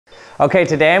Okay,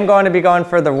 today I'm going to be going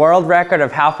for the world record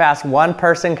of how fast one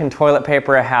person can toilet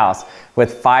paper a house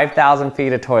with 5,000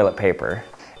 feet of toilet paper.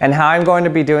 And how I'm going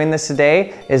to be doing this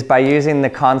today is by using the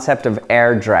concept of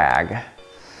air drag.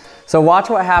 So watch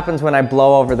what happens when I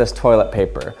blow over this toilet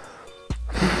paper.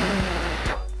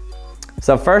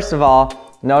 So first of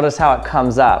all, notice how it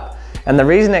comes up. And the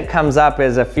reason it comes up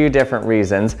is a few different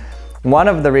reasons. One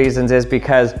of the reasons is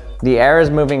because the air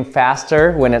is moving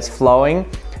faster when it's flowing,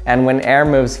 and when air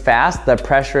moves fast, the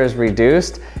pressure is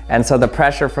reduced, and so the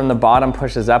pressure from the bottom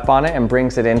pushes up on it and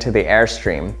brings it into the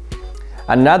airstream.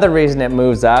 Another reason it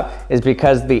moves up is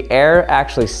because the air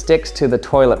actually sticks to the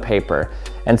toilet paper.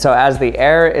 And so as the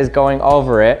air is going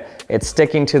over it, it's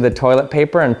sticking to the toilet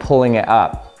paper and pulling it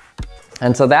up.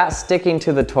 And so that sticking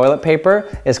to the toilet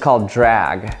paper is called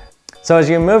drag. So as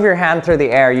you move your hand through the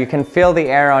air, you can feel the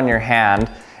air on your hand,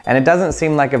 and it doesn't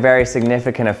seem like a very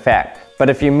significant effect. But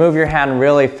if you move your hand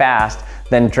really fast,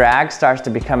 then drag starts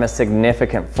to become a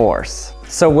significant force.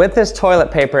 So with this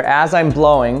toilet paper, as I'm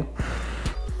blowing,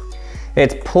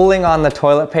 it's pulling on the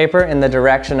toilet paper in the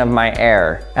direction of my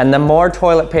air. And the more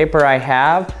toilet paper I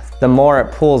have, the more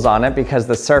it pulls on it because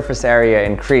the surface area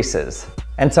increases.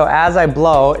 And so as I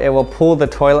blow, it will pull the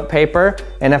toilet paper,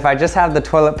 and if I just have the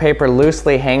toilet paper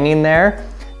loosely hanging there,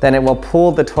 then it will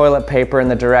pull the toilet paper in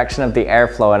the direction of the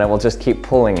airflow, and it will just keep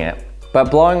pulling it. But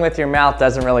blowing with your mouth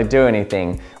doesn't really do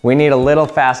anything. We need a little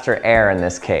faster air in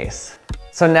this case.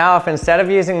 So now if instead of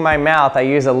using my mouth, I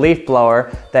use a leaf blower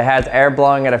that has air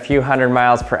blowing at a few hundred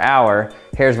miles per hour,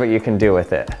 here's what you can do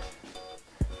with it.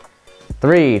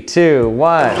 3, 2,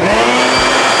 1.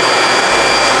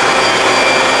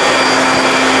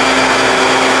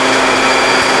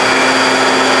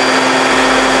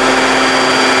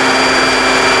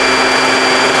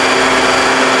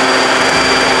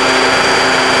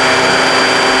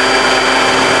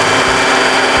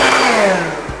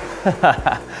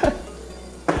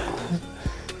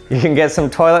 You can get some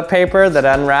toilet paper that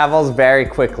unravels very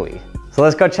quickly. So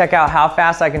let's go check out how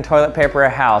fast I can toilet paper a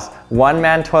house. One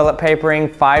man toilet papering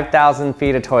 5,000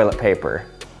 feet of toilet paper.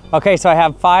 Okay, so I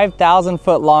have 5,000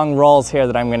 foot long rolls here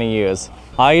that I'm gonna use.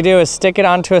 All you do is stick it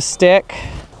onto a stick,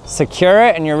 secure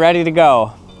it, and you're ready to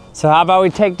go. So how about we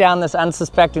take down this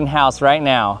unsuspecting house right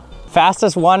now?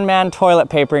 Fastest one man toilet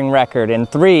papering record in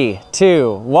 3,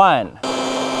 2, 1.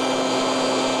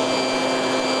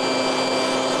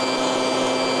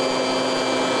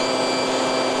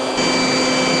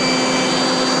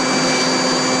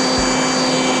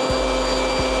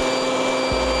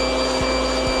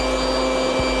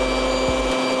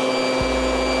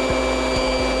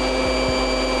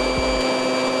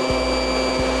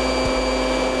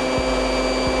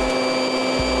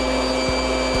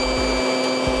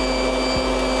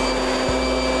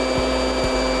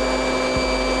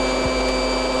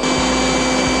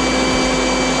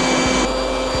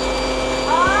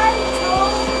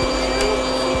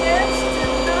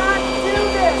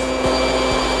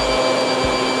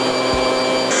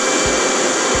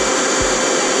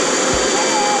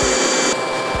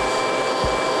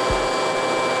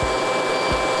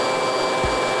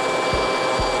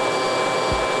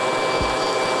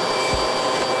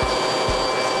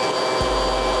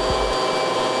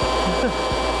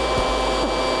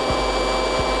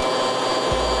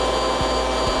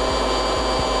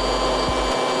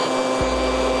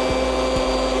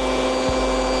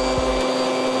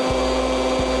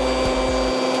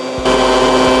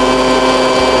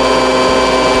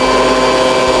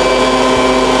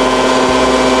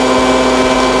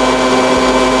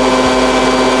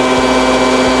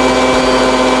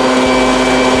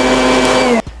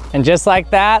 And just like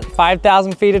that,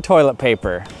 5,000 feet of toilet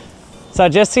paper. So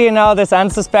just so you know, this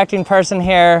unsuspecting person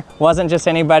here wasn't just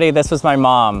anybody, this was my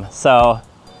mom. So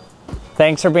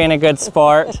thanks for being a good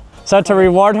sport. So to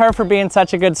reward her for being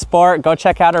such a good sport, go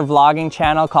check out her vlogging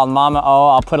channel called Momma O.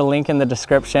 I'll put a link in the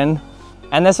description.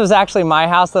 And this was actually my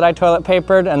house that I toilet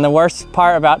papered, and the worst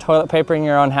part about toilet papering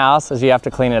your own house is you have to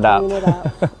clean it up. Clean it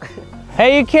up.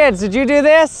 Hey you kids, did you do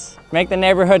this? Make the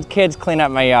neighborhood kids clean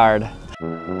up my yard.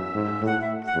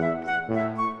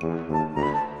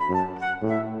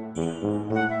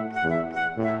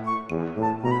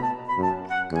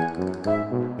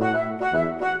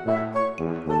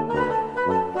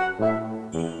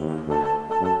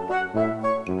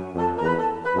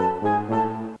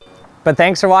 But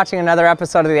thanks for watching another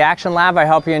episode of the Action Lab. I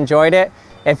hope you enjoyed it.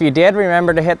 If you did,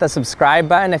 remember to hit the subscribe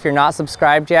button if you're not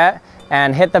subscribed yet,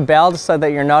 and hit the bell so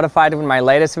that you're notified when my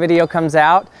latest video comes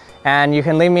out. And you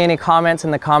can leave me any comments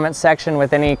in the comments section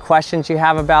with any questions you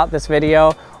have about this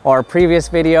video or previous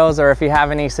videos, or if you have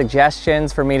any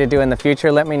suggestions for me to do in the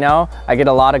future, let me know. I get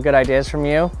a lot of good ideas from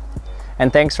you.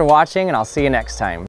 And thanks for watching, and I'll see you next time.